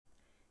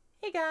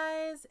Hey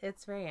guys,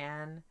 it's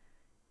Rayanne,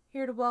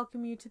 here to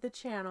welcome you to the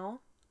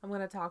channel. I'm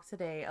going to talk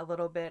today a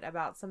little bit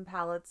about some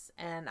palettes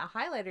and a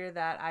highlighter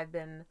that I've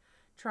been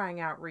trying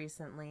out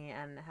recently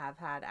and have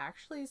had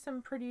actually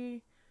some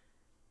pretty,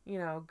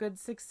 good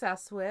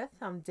success with.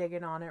 I'm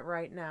digging on it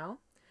right now.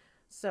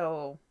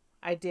 So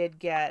I did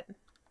get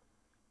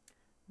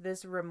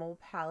this Rimmel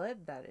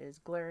palette that is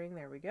glaring,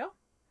 there we go,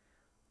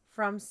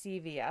 from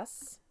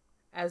CVS,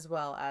 as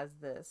well as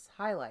this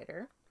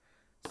highlighter.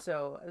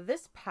 So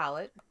this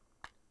palette,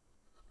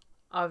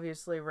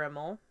 obviously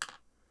Rimmel,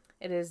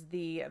 it is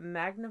the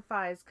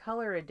Magnif'eyes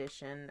Color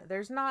Edition.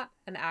 There's not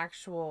an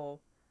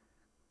actual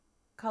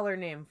color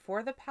name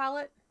for the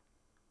palette,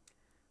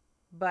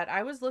 but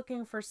I was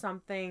looking for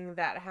something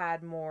that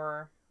had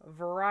more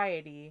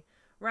variety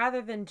rather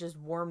than just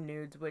warm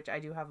nudes, which I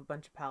do have a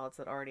bunch of palettes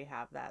that already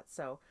have that.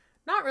 So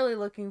not really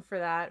looking for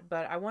that,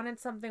 but I wanted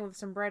something with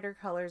some brighter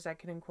colors I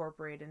can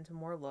incorporate into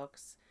more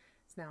looks.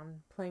 So now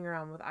I'm playing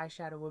around with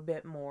eyeshadow a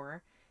bit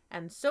more.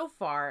 And so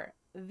far,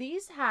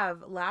 these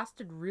have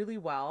lasted really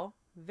well.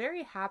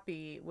 Very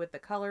happy with the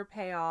color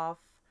payoff.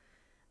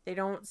 They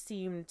don't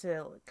seem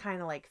to kind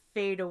of like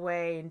fade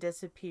away and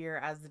disappear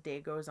as the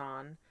day goes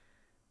on.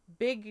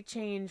 Big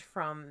change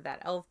from that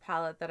e.l.f.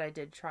 palette that I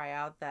did try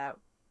out that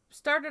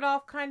started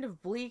off kind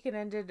of bleak and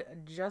ended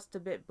just a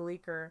bit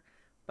bleaker.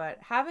 But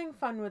having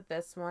fun with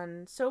this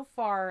one. So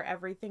far,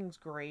 everything's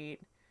great.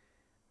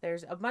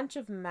 There's a bunch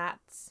of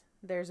mattes.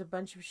 There's a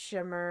bunch of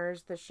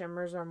shimmers. The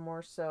shimmers are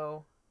more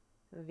so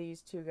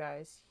these two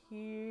guys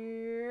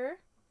here.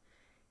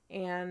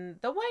 And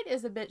the white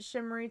is a bit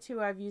shimmery too.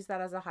 I've used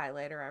that as a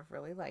highlighter. I've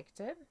really liked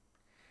it.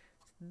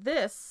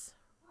 This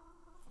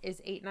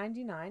is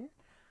 $8.99.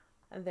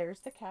 And there's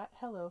the cat.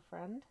 Hello,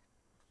 friend.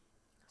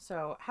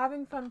 So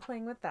having fun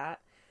playing with that.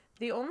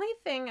 The only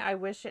thing I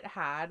wish it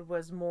had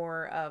was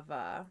more of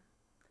a,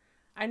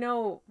 I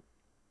know,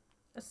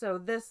 so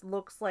this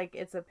looks like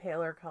it's a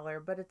paler color,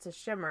 but it's a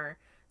shimmer.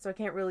 So I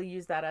can't really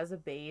use that as a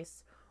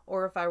base.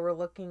 Or if I were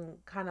looking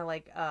kind of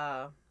like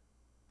a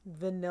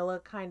vanilla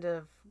kind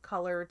of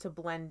color to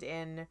blend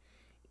in,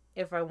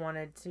 if I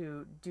wanted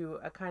to do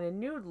a kind of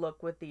nude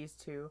look with these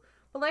two.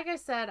 But like I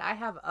said, I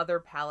have other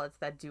palettes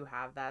that do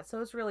have that,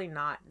 so it's really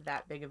not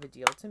that big of a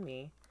deal to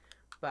me.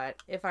 But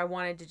if I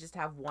wanted to just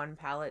have one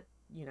palette,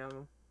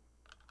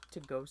 to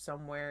go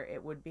somewhere,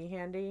 it would be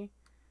handy.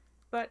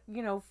 But,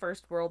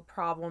 first world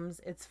problems,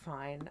 it's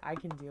fine. I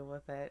can deal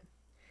with it.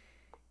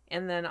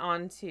 And then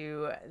on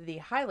to the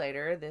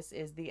highlighter. This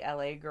is the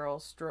LA Girl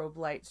Strobe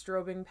Light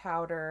Strobing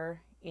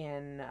Powder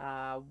in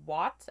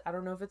watt. I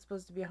don't know if it's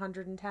supposed to be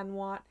 110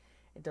 watt.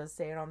 It does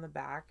say it on the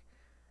back.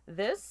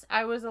 This,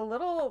 I was a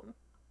little,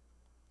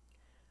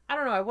 I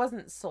don't know, I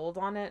wasn't sold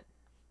on it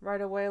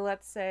right away,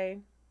 let's say.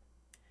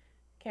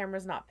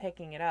 Camera's not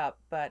picking it up,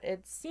 but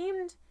it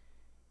seemed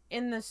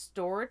in the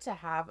store to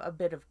have a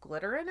bit of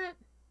glitter in it,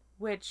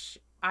 which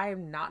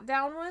I'm not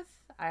down with.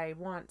 I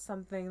want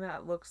something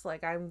that looks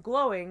like I'm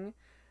glowing,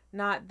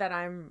 not that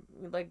I'm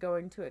like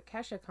going to a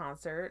Kesha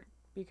concert,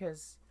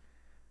 because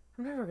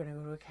I'm never going to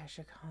go to a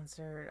Kesha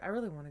concert. I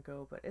really want to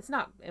go, but it's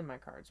not in my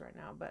cards right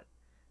now. But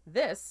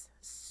this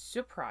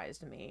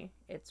surprised me.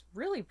 It's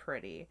really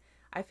pretty.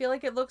 I feel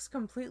like it looks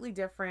completely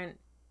different,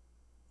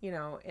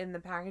 in the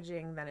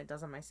packaging than it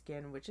does on my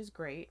skin, which is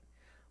great.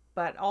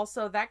 But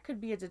also that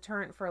could be a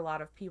deterrent for a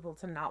lot of people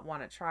to not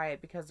want to try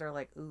it because they're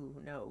like, ooh,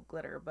 no,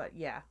 glitter. But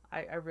yeah,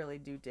 I really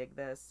do dig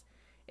this.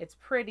 It's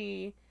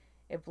pretty.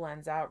 It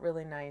blends out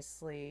really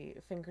nicely.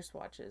 Finger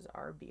swatches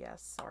are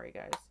BS. Sorry,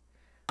 guys.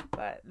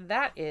 But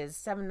that is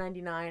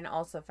 $7.99.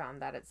 Also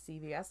found that at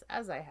CVS,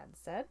 as I had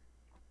said.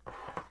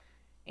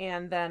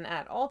 And then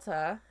at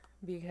Ulta,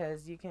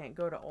 because you can't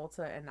go to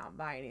Ulta and not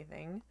buy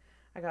anything,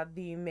 I got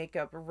the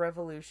Makeup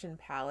Revolution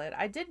palette.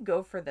 I did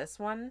go for this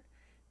one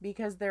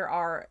because there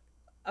are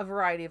a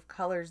variety of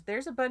colors.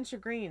 There's a bunch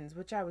of greens,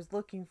 which I was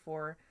looking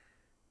for.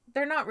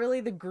 They're not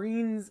really the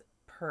greens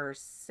per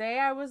se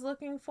I was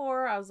looking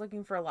for. I was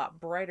looking for a lot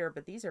brighter,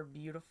 but these are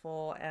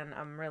beautiful and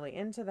I'm really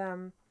into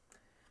them.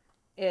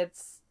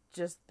 It's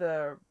just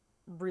the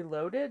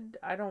Reloaded.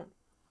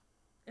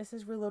 It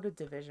says Reloaded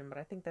Division, but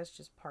I think that's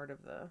just part of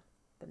the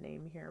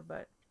name here.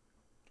 But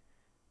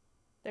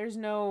there's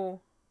no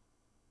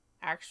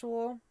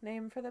actual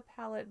name for the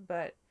palette,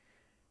 but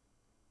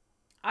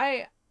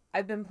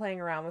I've been playing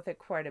around with it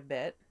quite a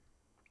bit.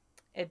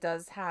 It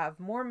does have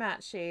more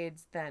matte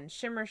shades than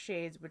shimmer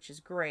shades, which is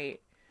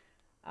great.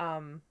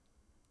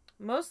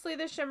 Mostly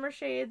the shimmer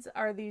shades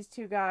are these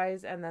two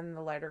guys, and then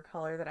the lighter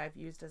color that I've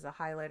used as a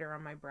highlighter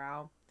on my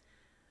brow.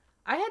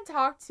 I had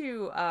talked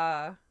to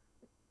a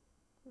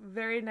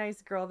very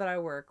nice girl that I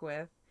work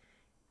with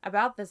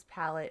about this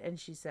palette, and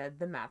she said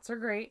the mattes are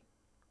great,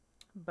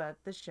 but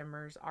the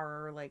shimmers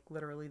are like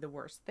literally the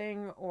worst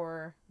thing,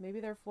 or maybe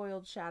they're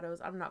foiled shadows.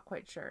 I'm not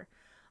quite sure.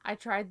 I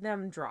tried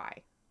them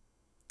dry.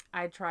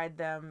 I tried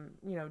them,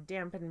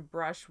 damp and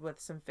brush with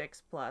some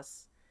Fix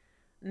Plus.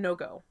 No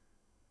go.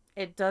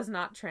 It does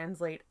not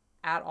translate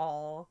at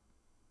all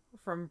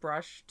from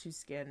brush to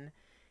skin.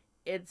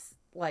 It's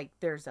like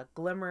there's a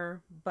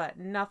glimmer, but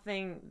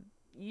nothing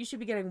you should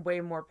be getting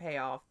way more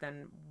payoff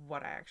than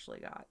what I actually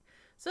got.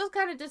 So I was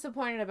kind of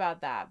disappointed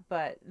about that,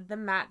 but the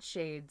matte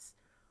shades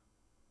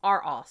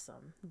are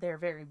awesome. They're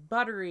very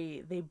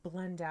buttery. They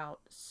blend out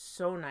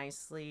so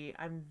nicely.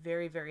 I'm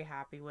very, very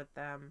happy with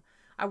them.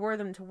 I wore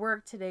them to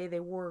work today. They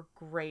wore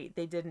great.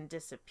 They didn't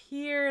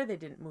disappear. They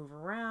didn't move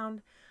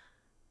around.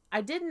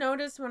 I did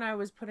notice when I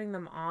was putting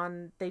them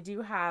on, they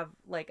do have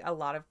like a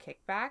lot of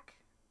kickback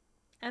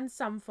and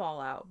some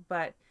fallout.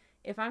 But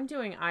if I'm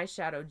doing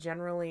eyeshadow,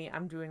 generally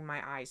I'm doing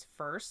my eyes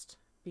first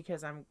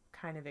because I'm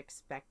kind of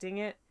expecting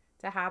it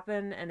to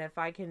happen. And if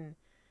I can,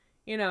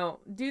 you know,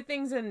 do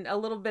things in a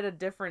little bit of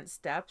different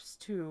steps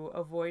to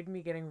avoid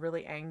me getting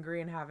really angry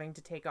and having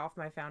to take off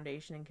my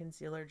foundation and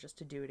concealer just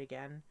to do it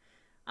again,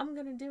 I'm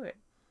going to do it.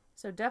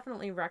 So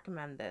definitely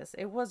recommend this.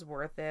 It was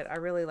worth it. I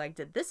really liked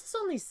it. This is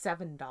only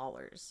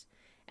 $7.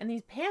 And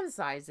these pan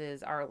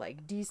sizes are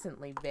like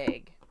decently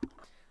big.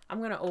 I'm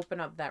going to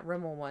open up that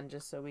Rimmel one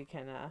just so we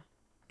can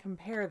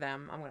compare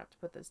them. I'm going to have to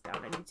put this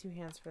down. I need 2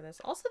 hands for this.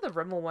 Also, the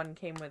Rimmel one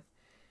came with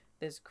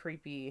this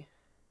creepy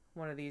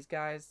one of these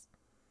guys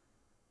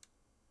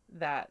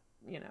that,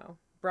 you know,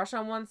 brush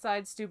on one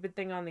side, stupid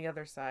thing on the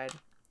other side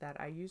that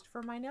I used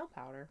for my nail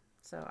powder.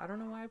 So I don't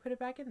know why I put it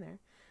back in there.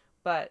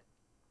 But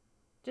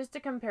just to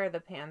compare the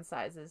pan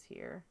sizes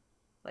here,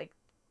 like,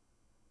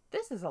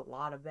 this is a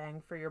lot of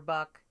bang for your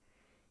buck.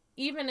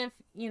 Even if,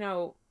 you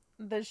know,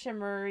 the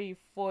shimmery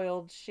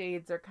foiled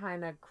shades are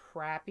kind of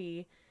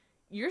crappy,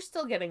 you're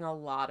still getting a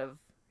lot of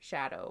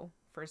shadow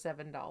for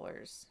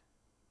 $7.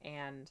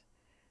 And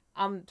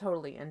I'm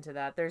totally into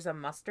that. There's a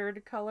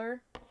mustard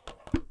color.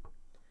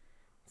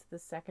 It's the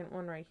second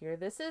one right here.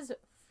 This is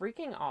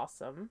freaking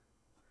awesome.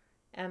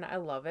 And I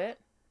love it.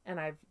 And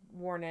I've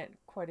worn it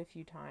quite a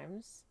few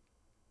times.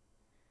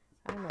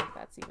 I don't know if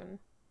that's even...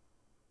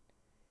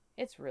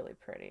 It's really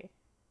pretty.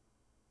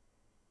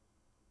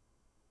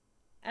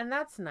 And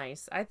that's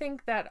nice. I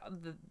think that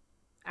the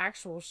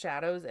actual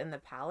shadows in the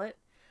palette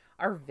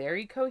are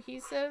very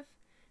cohesive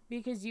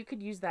because you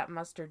could use that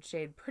mustard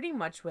shade pretty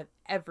much with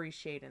every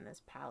shade in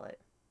this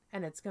palette.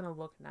 And it's going to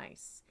look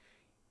nice.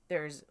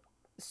 There's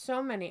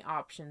so many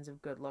options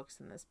of good looks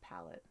in this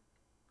palette.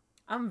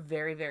 I'm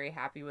very, very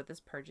happy with this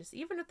purchase.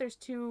 Even if there's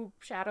 2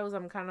 shadows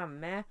I'm kind of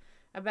meh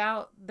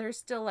about, there's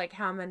still like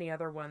how many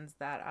other ones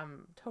that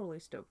I'm totally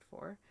stoked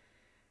for.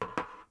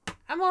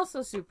 I'm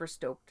also super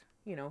stoked,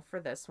 you know, for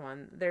this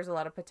one. There's a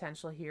lot of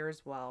potential here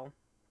as well.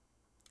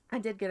 I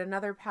did get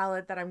another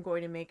palette that I'm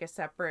going to make a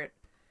separate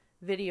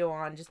video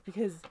on just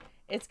because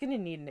it's going to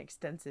need an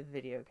extensive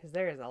video because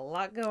there is a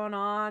lot going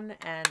on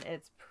and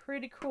it's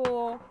pretty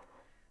cool.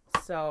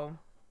 So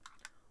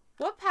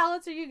what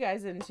palettes are you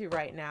guys into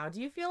right now? Do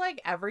you feel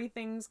like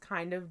everything's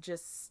kind of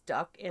just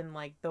stuck in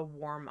like the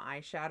warm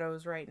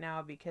eyeshadows right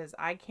now? Because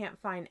I can't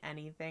find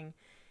anything.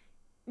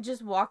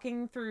 Just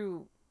walking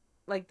through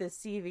like the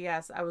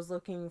CVS, I was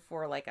looking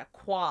for like a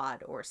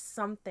quad or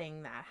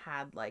something that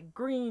had like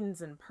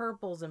greens and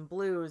purples and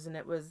blues, and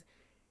it was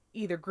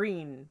either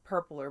green,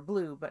 purple, or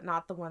blue, but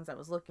not the ones I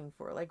was looking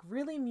for. Like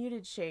really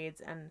muted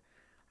shades, and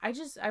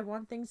I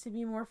want things to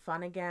be more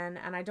fun again,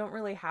 and I don't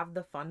really have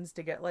the funds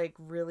to get like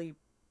really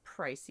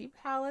pricey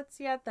palettes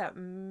yet that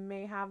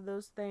may have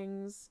those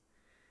things.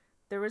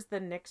 There was the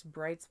NYX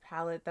Brights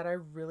palette that I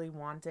really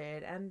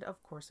wanted, and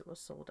of course it was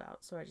sold out,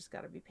 so I just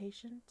gotta be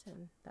patient,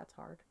 and that's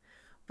hard.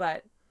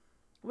 But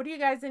what are you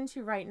guys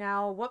into right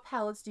now? What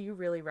palettes do you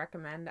really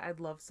recommend? I'd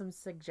love some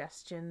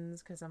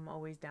suggestions because I'm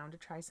always down to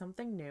try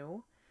something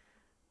new.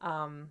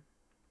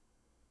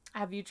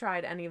 Have you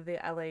tried any of the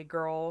LA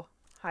Girl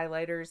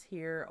highlighters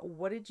here?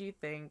 What did you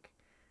think?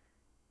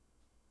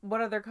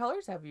 What other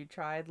colors have you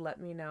tried? Let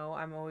me know.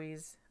 I'm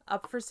always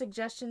up for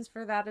suggestions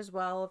for that as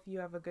well. If you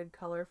have a good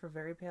color for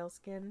very pale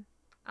skin,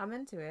 I'm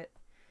into it.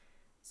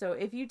 So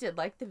if you did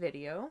like the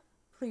video,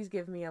 please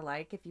give me a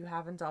like. If you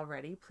haven't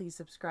already, please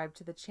subscribe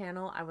to the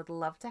channel. I would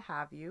love to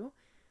have you.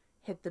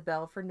 Hit the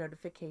bell for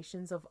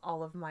notifications of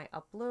all of my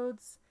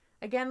uploads.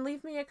 Again,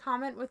 leave me a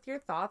comment with your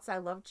thoughts. I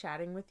love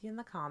chatting with you in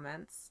the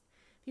comments.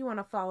 If you want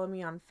to follow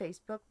me on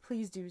Facebook,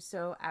 please do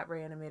so at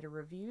Rayanimator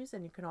Reviews,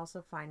 and you can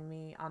also find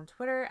me on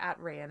Twitter at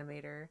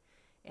Rayanimator.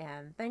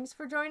 And thanks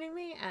for joining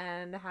me,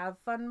 and have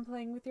fun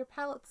playing with your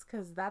palettes,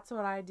 because that's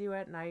what I do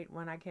at night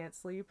when I can't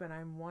sleep and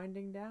I'm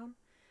winding down,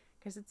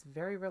 because it's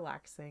very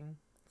relaxing.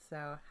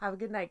 So have a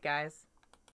good night, guys.